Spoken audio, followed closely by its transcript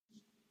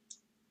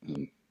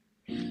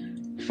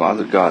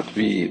Father God,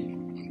 we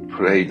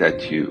pray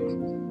that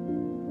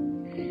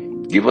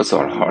you give us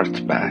our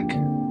heart back.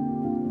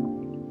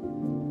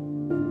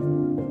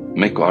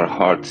 Make our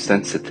heart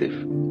sensitive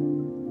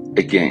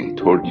again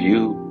toward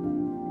you,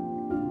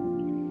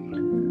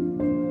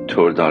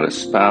 toward our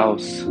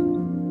spouse,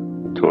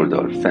 toward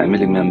our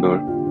family member,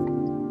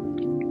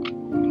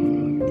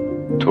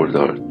 toward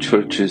our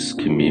churches,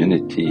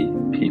 community,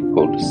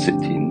 people,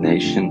 city,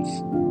 nations.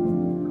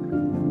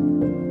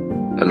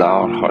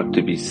 Allow our heart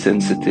to be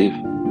sensitive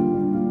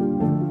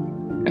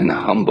and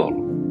humble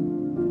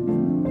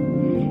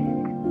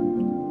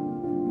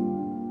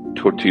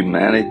toward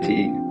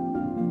humanity.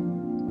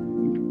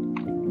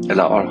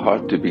 Allow our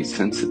heart to be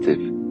sensitive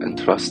and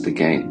trust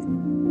again.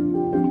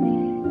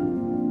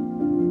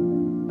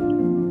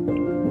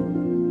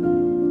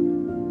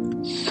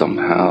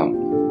 Somehow,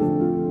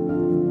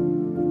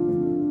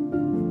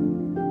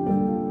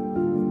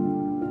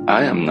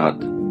 I am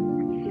not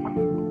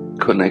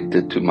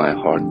connected to my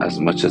heart as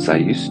much as I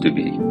used to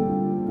be.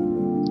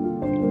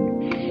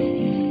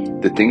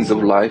 The things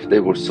of life, they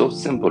were so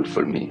simple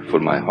for me, for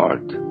my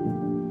heart.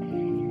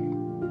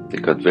 They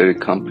got very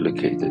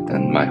complicated,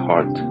 and my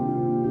heart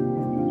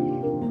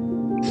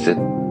said,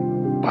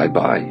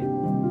 bye-bye,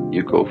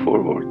 you go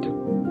forward.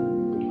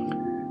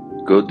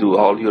 Go do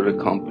all your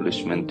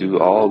accomplishment, do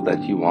all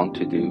that you want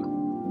to do.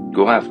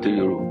 Go after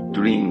your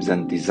dreams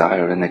and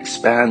desire and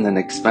expand and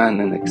expand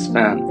and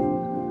expand.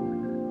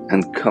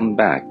 And come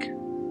back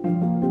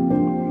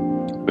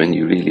when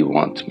you really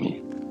want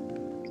me.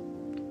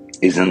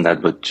 Isn't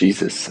that what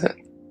Jesus said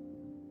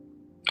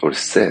or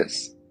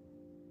says?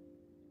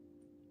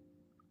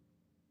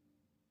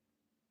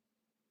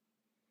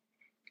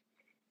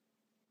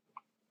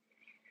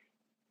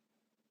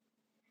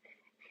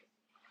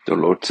 The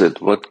Lord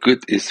said, what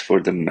good is for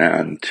the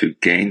man to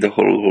gain the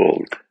whole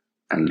world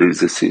and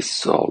loses his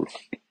soul?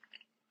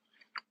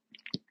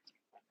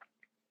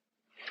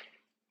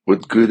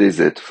 What good is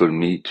it for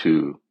me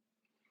to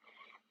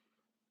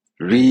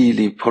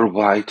really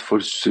provide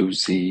for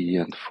Susie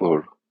and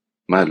for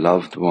my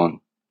loved one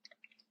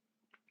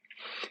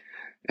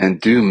and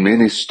do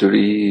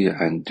ministry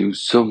and do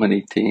so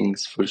many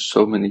things for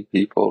so many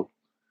people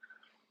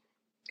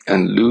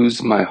and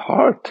lose my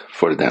heart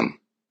for them?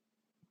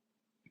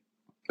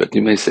 But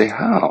you may say,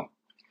 how?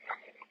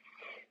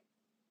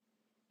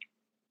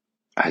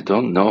 I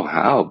don't know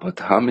how, but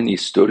how many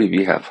stories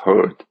we have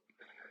heard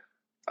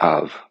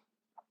of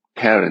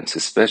parents,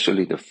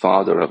 especially the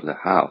father of the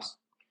house,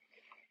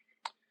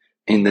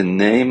 in the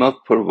name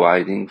of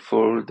providing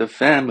for the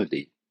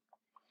family,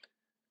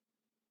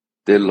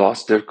 they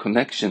lost their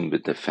connection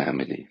with the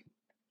family.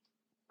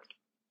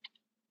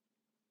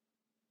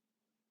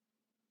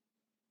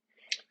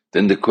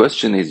 Then the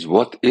question is,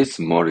 what is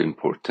more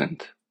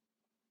important?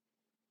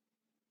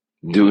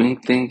 Doing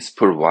things,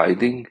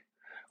 providing,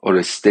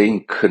 or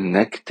staying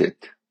connected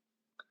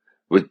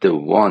with the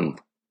one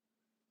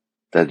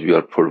that we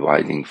are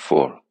providing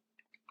for?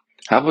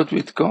 How about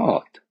with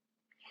God?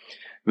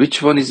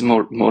 Which one is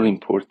more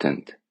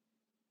important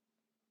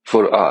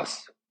for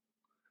us?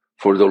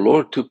 For the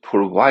Lord to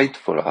provide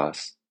for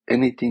us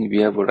anything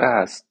we ever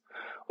ask,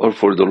 or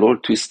for the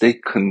Lord to stay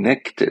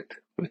connected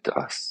with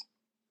us?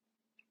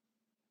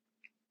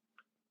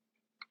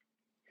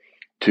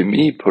 To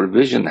me,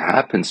 provision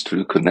happens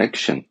through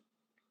connection.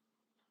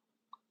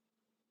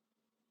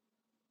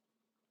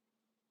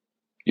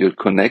 You're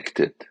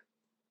connected.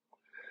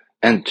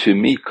 And to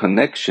me,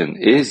 connection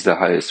is the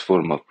highest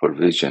form of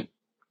provision.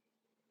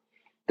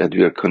 That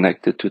we are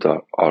connected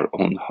to our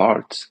own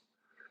hearts.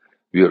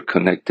 We are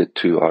connected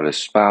to our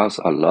spouse,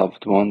 our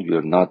loved one. We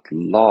are not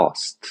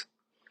lost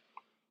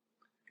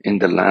in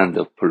the land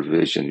of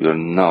provision. We are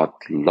not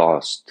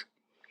lost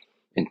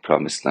in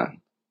promised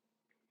land.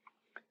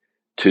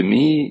 To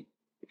me,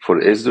 for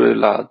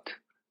Israelite,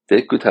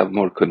 they could have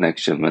more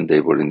connection when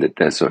they were in the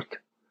desert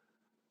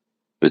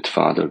with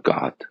Father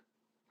God.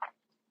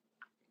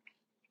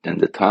 Then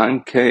the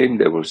time came,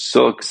 they were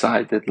so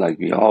excited, like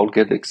we all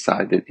get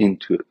excited,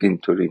 enter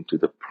into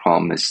the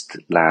promised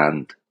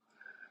land.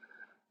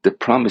 The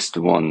promised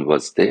one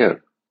was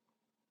there,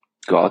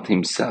 God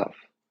himself,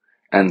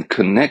 and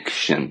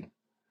connection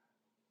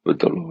with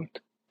the Lord,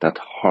 that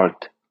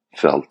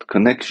heartfelt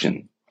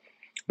connection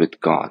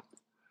with God,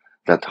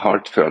 that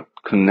heartfelt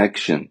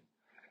connection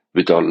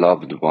with our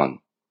loved one.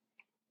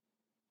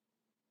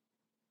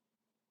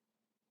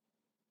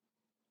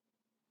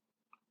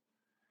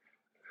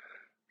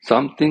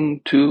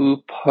 Something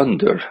to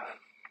ponder.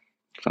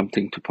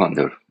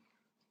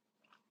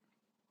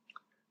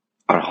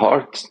 Our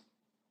hearts,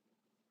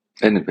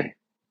 anyway,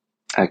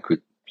 I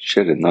could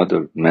share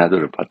another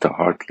matter about the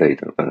heart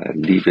later, but I'll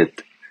leave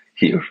it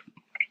here.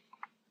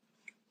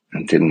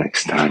 Until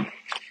next time.